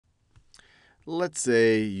let's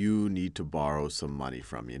say you need to borrow some money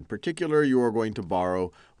from me. In particular, you are going to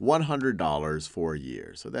borrow $100 for a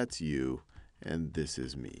year. So that's you, and this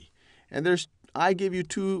is me. And I give you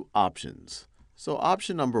two options. So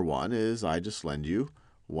option number one is I just lend you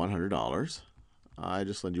 $100. I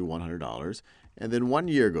just lend you $100. And then 1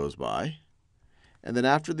 year goes by. And then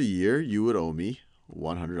after the year, you would owe me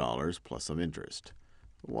 $100 plus some interest.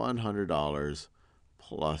 $100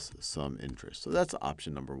 plus some interest. So that's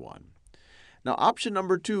option number one. Now, option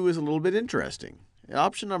number two is a little bit interesting.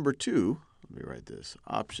 Option number two, let me write this.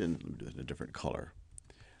 Let me do it in a different color.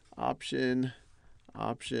 Option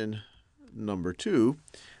number two,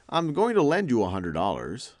 I'm going to lend you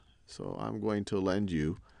 $100. So I'm going to lend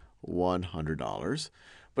you $100.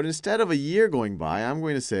 But instead of a year going by, I'm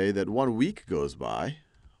going to say that 1 week goes by.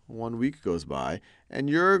 1 week goes by, and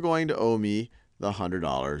you're going to owe me the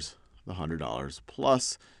 $100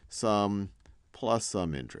 plus some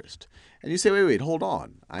interest. And you say, wait, hold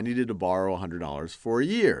on. I needed to borrow $100 for a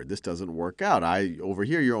year. This doesn't work out. Over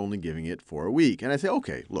here, you're only giving it for a week. And I say,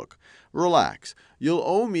 okay, look, relax. You'll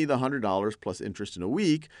owe me the $100 plus interest in a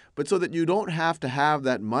week, but so that you don't have to have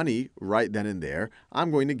that money right then and there,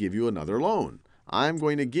 I'm going to give you another loan. I'm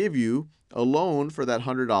going to give you a loan for that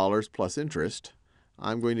 $100 plus interest.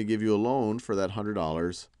 I'm going to give you a loan for that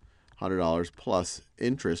 $100 plus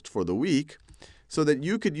interest for the week so that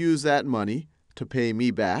you could use that money to pay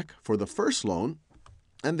me back for the first loan.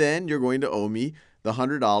 And then you're going to owe me the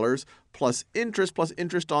 $100 plus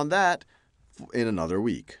interest on that in another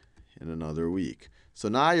week. So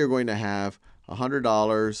now you're going to have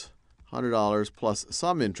 $100 plus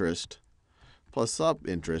some interest, plus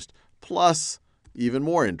even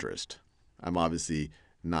more interest. I'm obviously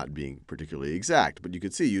not being particularly exact, but you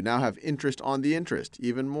could see you now have interest on the interest,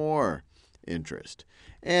 even more interest.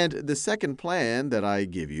 And the second plan that I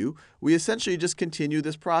give you, we essentially just continue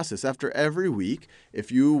this process. After every week,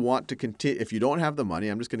 if you don't have the money,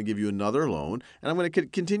 I'm just going to give you another loan, and I'm going to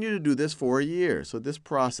continue to do this for a year. So this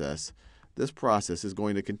process is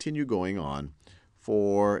going to continue going on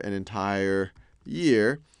for an entire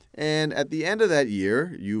year. And at the end of that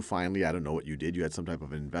year, you finally, I don't know what you did, you had some type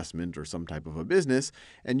of investment or some type of a business,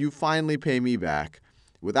 and you finally pay me back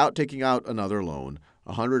without taking out another loan,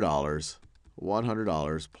 $100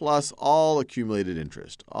 plus all accumulated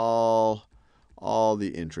interest, all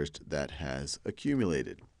the interest that has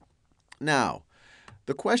accumulated. Now,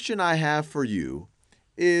 the question I have for you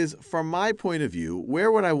is, from my point of view,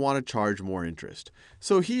 where would I want to charge more interest?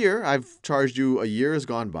 So here, I've charged you a year has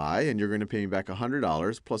gone by, and you're going to pay me back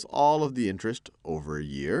 $100 plus all of the interest over a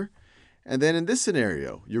year. And then in this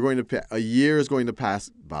scenario, a year is going to pass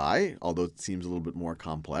by, although it seems a little bit more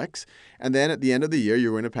complex. And then at the end of the year,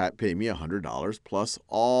 you're going to pay me $100 plus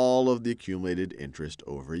all of the accumulated interest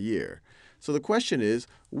over a year. So the question is,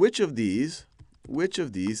 which of these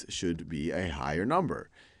should be a higher number?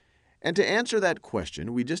 And to answer that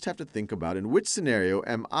question, we just have to think about in which scenario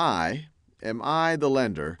am I, the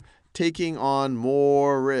lender, taking on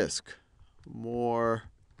more risk?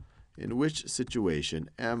 In which situation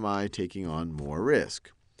am I taking on more risk?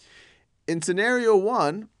 In scenario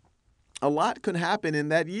one, a lot could happen in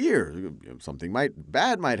that year. Something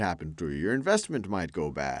bad might happen to you. Your investment might go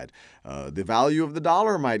bad. The value of the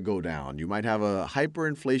dollar might go down. You might have a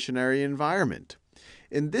hyperinflationary environment.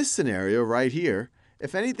 In this scenario right here,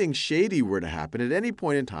 if anything shady were to happen at any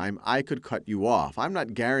point in time, I could cut you off. I'm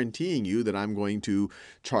not guaranteeing you that I'm going to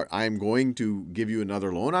give you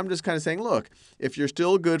another loan. I'm just kind of saying, look, if you're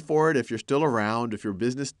still good for it, if you're still around, if your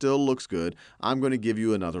business still looks good, I'm going to give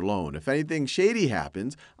you another loan. If anything shady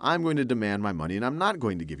happens, I'm going to demand my money, and I'm not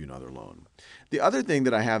going to give you another loan. The other thing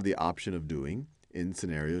that I have the option of doing in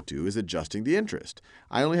scenario 2 is adjusting the interest.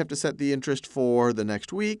 I only have to set the interest for the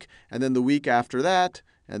next week, and then the week after that,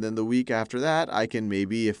 and then the week after that, I can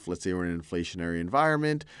maybe, if let's say we're in an inflationary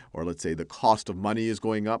environment, or let's say the cost of money is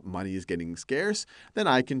going up, money is getting scarce, then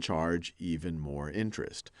I can charge even more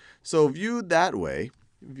interest. So viewed that way,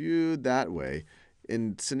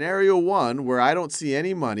 in scenario 1, where I don't see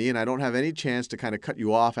any money and I don't have any chance to kind of cut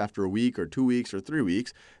you off after a week or 2 weeks or 3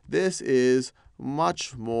 weeks, this is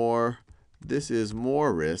more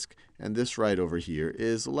risk, and this right over here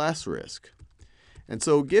is less risk. And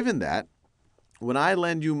so given that, when I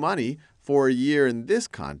lend you money for a year in this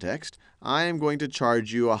context, I am going to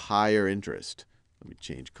charge you a higher interest. Let me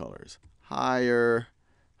change colors. Higher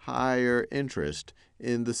interest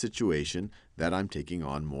in the situation that I'm taking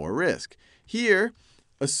on more risk. Here,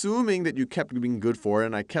 assuming that you kept being good for it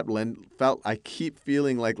and I keep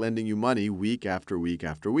feeling like lending you money week after week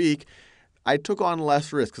after week, I took on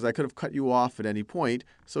less risk because I could have cut you off at any point.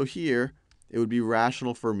 So here, it would be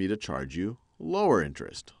rational for me to charge you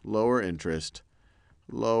lower interest.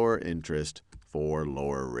 Lower interest for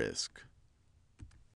lower risk.